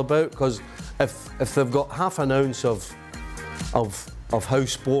owners are all about, because if they've got half an ounce of how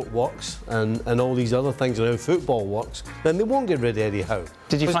sport works and all these other things and how football works, then they won't get rid of Eddie Howe.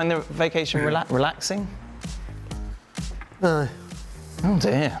 Did you find the vacation relaxing? Aye. Oh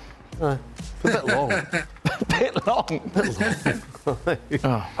dear. Aye. A bit long. A bit long.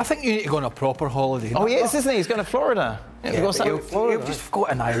 I think you need to go on a proper holiday. Oh, he is, isn't he? He's going to Florida. You've just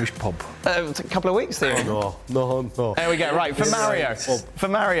got an Irish pub. A couple of weeks there. No. There we go. Right, for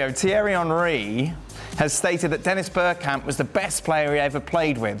Mario, Thierry Henry has stated that Dennis Bergkamp was the best player he ever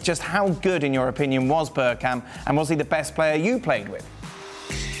played with. Just how good, in your opinion, was Bergkamp, and was he the best player you played with?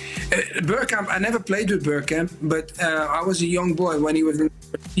 Bergkamp, I never played with Bergkamp, but I was a young boy when he was in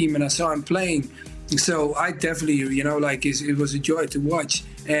the team and I saw him playing. So I definitely, you know, like it was a joy to watch.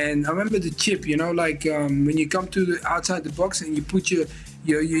 And I remember the chip, you know, like when you come to the outside the box and you put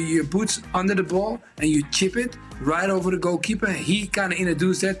your boots under the ball and you chip it right over the goalkeeper. He kind of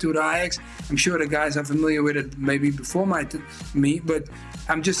introduced that to the Ajax. I'm sure the guys are familiar with it maybe before me, but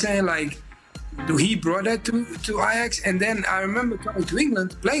I'm just saying, like, he brought that to Ajax. And then I remember coming to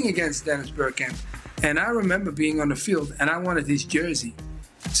England playing against Dennis Bergkamp, and I remember being on the field and I wanted his jersey.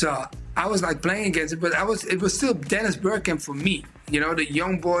 So I was like playing against it, but it was still Dennis Bergkamp for me. You know, the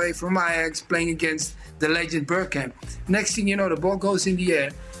young boy from Ajax playing against the legend Bergkamp. Next thing you know, the ball goes in the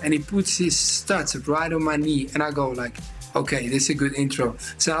air and he puts his studs right on my knee, and I go like, okay, this is a good intro.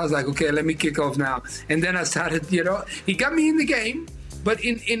 So I was like, okay, let me kick off now. And then I started, you know, he got me in the game, but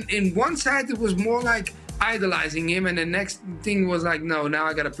in one side it was more like idolizing him, and the next thing was like, no, now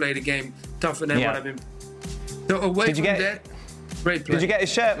I got to play the game tougher than what I've been. So away from that, great play. Did you get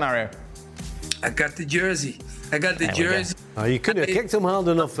his shirt, Mario? I got the jersey. Oh, you couldn't have kicked him hard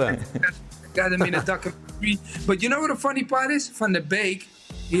enough then. Got him in a documentary. But you know what the funny part is? Van der Beek,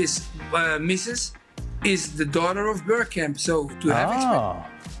 his missus, is the daughter of Bergkamp. So to have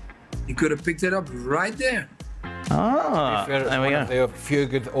He could have picked it up right there. Ah, Fair, there we go. There are a few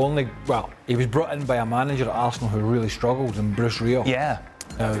good he was brought in by a manager at Arsenal who really struggled, and Bruce Rio. Yeah.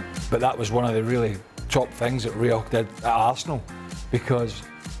 But that was one of the really top things that Rio did at Arsenal, because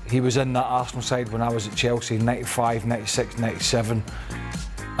he was in that Arsenal side when I was at Chelsea in 95, 96, 97.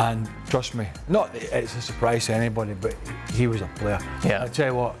 And trust me, not it's a surprise to anybody, but he was a player. Yeah. I tell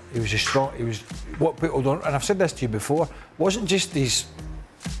you what, he was just strong. He was what people don't, and I've said this to you before, wasn't just these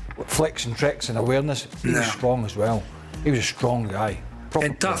flicks and tricks and awareness. He was strong as well. He was a strong guy.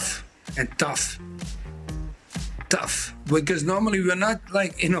 And tough. Tough. Because normally we're not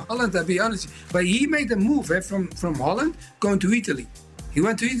like in Holland, I'll be honest. But he made a move from Holland going to Italy. He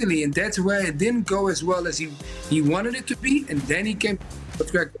went to Italy, and that's where it didn't go as well as he wanted it to be. And then he came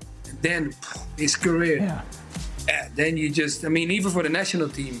to then his career. Yeah, then you just, I mean, even for the national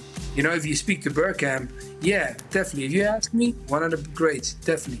team, you know, if you speak to Bergkamp, yeah, definitely. If you ask me, one of the greats,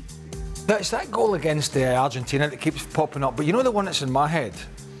 definitely. It's that goal against Argentina that keeps popping up. But you know the one that's in my head?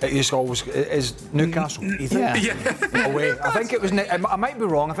 It is Newcastle. Yeah. Away. I think it was. I might be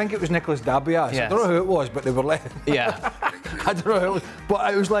wrong. I think it was Nicolas Dabias. Yes. I don't know who it was, but they were like. Yeah. I don't know who it was,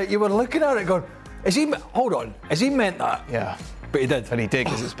 but it was like you were looking at it going, "Is he? Hold on, has he meant that?" Yeah. But he did. And he did,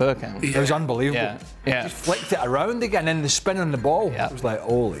 because it's Bergkamp. It was unbelievable. Yeah. He just flicked it around again, and then the spin on the ball. Yeah. It was like,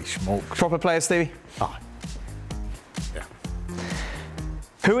 holy smokes. Proper player, Stevie? Oh. Yeah.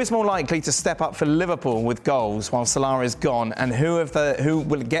 Who is more likely to step up for Liverpool with goals while Salah is gone, and who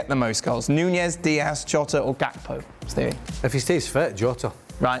will get the most goals? Nunez, Diaz, Jota, or Gakpo? Stevie? If he stays fit, Jota.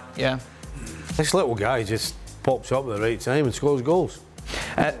 Right, yeah. This little guy just pops up at the right time and scores goals.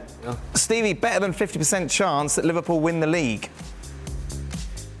 Stevie, better than 50% chance that Liverpool win the league.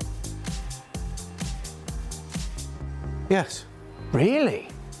 Yes. Really?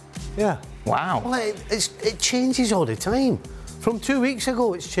 Yeah. Wow. Well, it changes all the time. From 2 weeks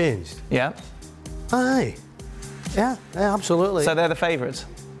ago, it's changed. Yeah. Aye. Yeah, absolutely. So they're the favourites?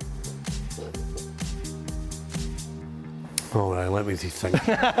 All right, let me think.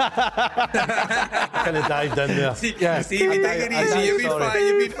 I kind of dived in there. Yeah. Stevie, take it easy. You'll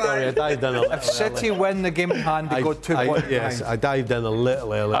be fine. Sorry, I dived in a little. If City win the game in hand, they go 2 points Yes, behind. I dived in a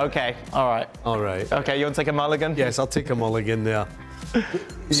little early. Okay, all right. Okay, you want to take a mulligan? Yes, I'll take a mulligan there.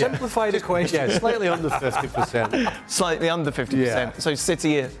 Simplify the question. Yeah, slightly under 50%. Slightly under 50%. Yeah. So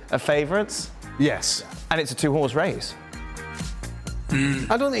City are favourites? Yes. And it's a two-horse race?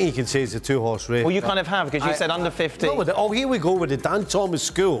 I don't think you can say it's a two-horse race. Well, you kind of have, because you said under 50. No, here we go with the Dan Thomas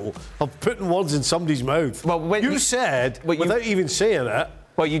school of putting words in somebody's mouth. Well, when you said, without even saying it...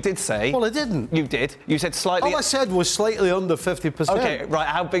 Well, you did say... Well, I didn't. You did. You said slightly... All I said was slightly under 50%. OK, right,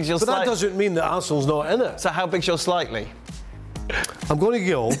 how big's your slightly? But that doesn't mean that Arsenal's not in it. So how big's your slightly? I'm going to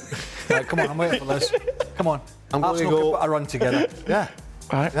go... Right, come on, I'm waiting for this. Come on. I'm going to Arsenal go... can put a run together. Yeah.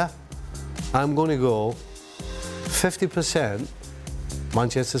 Right. Yeah. I'm going to go 50%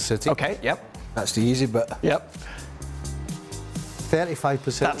 Manchester City. OK, yep. That's the easy bit. Yep.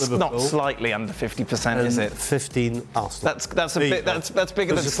 35% That's Liverpool. not slightly under 50%, is it? 15 Arsenal. That's a bit. That's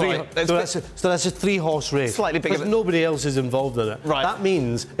bigger than slightly. So that's a three-horse race. Slightly bigger because than... nobody else is involved in it. Right. That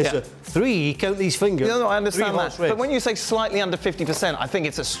means it's a three. Count these fingers. No, I understand that. Race. But when you say slightly under 50%, I think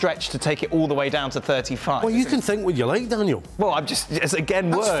it's a stretch to take it all the way down to 35. Well, you can think what you like, Daniel. Well, I'm just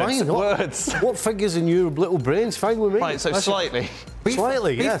again That's words. Fine. Words. What figures in your little brains? Fine with me. Right. So slightly.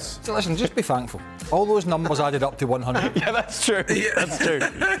 Slightly, yes. Listen, just be thankful. All those numbers added up to 100. Yeah, that's true. That's true.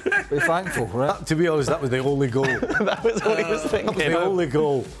 Be thankful, right? To be honest, that was the only goal. That was what he was thinking. That was the only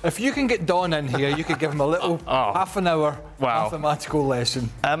goal. If you can get Don in here, you could give him a little half an hour mathematical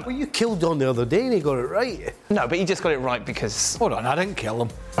lesson. Well, you killed Don the other day and he got it right. No, but he just got it right because... Hold on, I didn't kill him.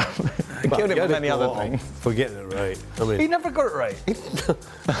 He killed him with many other things. For getting it right. I mean, He never got it right.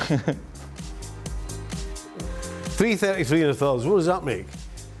 333 and a third. What does that make?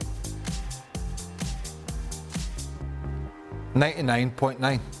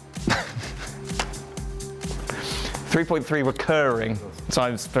 99.9. 3.3 recurring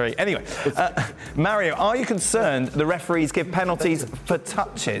times 3. Anyway, Mario, are you concerned the referees give penalties for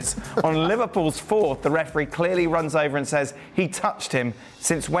touches? On Liverpool's fourth, the referee clearly runs over and says he touched him.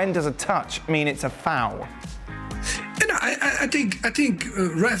 Since when does a touch mean it's a foul? You know, I think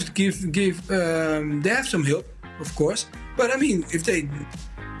refs give they have some help, of course. But I mean, if they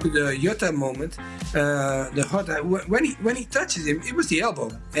the Jota moment, when he touches him, it was the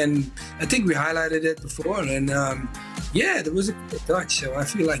elbow, and I think we highlighted it before. And yeah, there was a touch. So I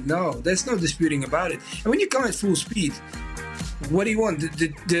feel like no, there's no disputing about it. And when you come at full speed, what do you want?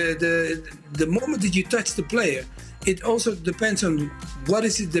 The moment that you touch the player, it also depends on what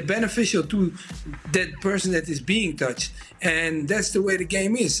is the beneficial to that person that is being touched. And that's the way the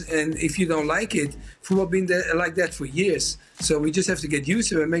game is. And if you don't like it, football been like that for years. So we just have to get used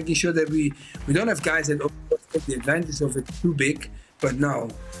to it and making sure that we don't have guys that take the advantage of it too big. But no,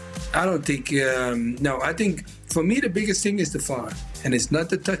 I don't think, I think for me the biggest thing is the VAR. And it's not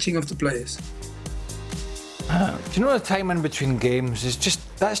the touching of the players. Do you know the time in between games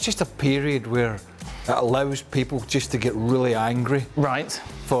that's just a period where it allows people just to get really angry. Right.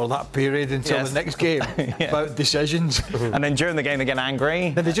 For that period until the next game about decisions. And then during the game they get angry.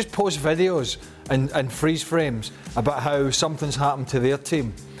 Then they just post videos and freeze frames about how something's happened to their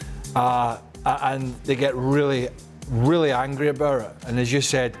team. And they get really, really angry about it. And as you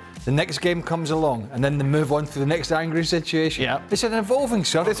said, the next game comes along and then they move on to the next angry situation. Yeah. It's an evolving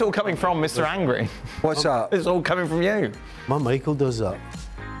stuff. It's all coming from Mr. Angry. What's that? It's all coming from you. My Michael does that.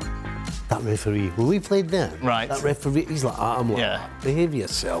 That referee, when we played then, that referee, he's like, I'm like, behave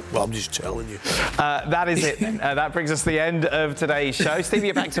yourself. Well, I'm just telling you. That is it. That brings us to the end of today's show. Stevie,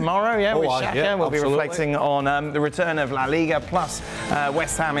 you're back tomorrow, with Shaka. We'll be reflecting on the return of La Liga, plus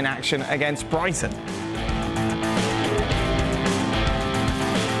West Ham in action against Brighton.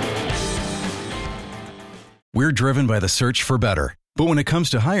 We're driven by the search for better. But when it comes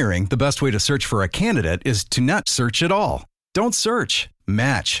to hiring, the best way to search for a candidate is to not search at all. Don't search.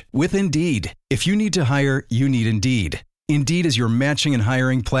 Match with Indeed. If you need to hire, you need Indeed. Indeed is your matching and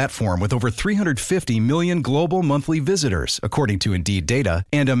hiring platform with over 350 million global monthly visitors, according to Indeed data,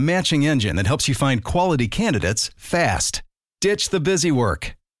 and a matching engine that helps you find quality candidates fast. Ditch the busy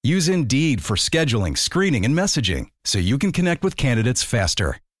work. Use Indeed for scheduling, screening, and messaging so you can connect with candidates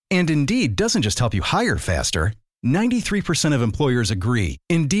faster. And Indeed doesn't just help you hire faster. 93% of employers agree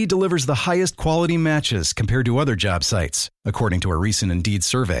Indeed delivers the highest quality matches compared to other job sites, according to a recent Indeed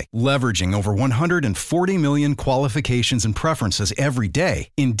survey. Leveraging over 140 million qualifications and preferences every day,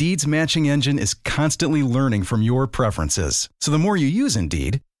 Indeed's matching engine is constantly learning from your preferences. So the more you use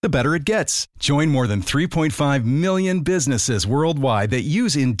Indeed, the better it gets. Join more than 3.5 million businesses worldwide that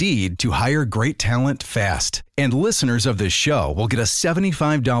use Indeed to hire great talent fast. And listeners of this show will get a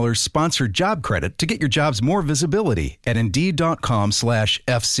 $75 sponsored job credit to get your jobs more visibility at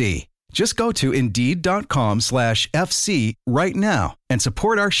Indeed.com/FC. Just go to Indeed.com/FC right now and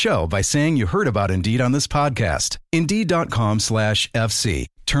support our show by saying you heard about Indeed on this podcast. Indeed.com/FC.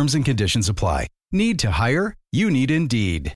 Terms and conditions apply. Need to hire? You need Indeed.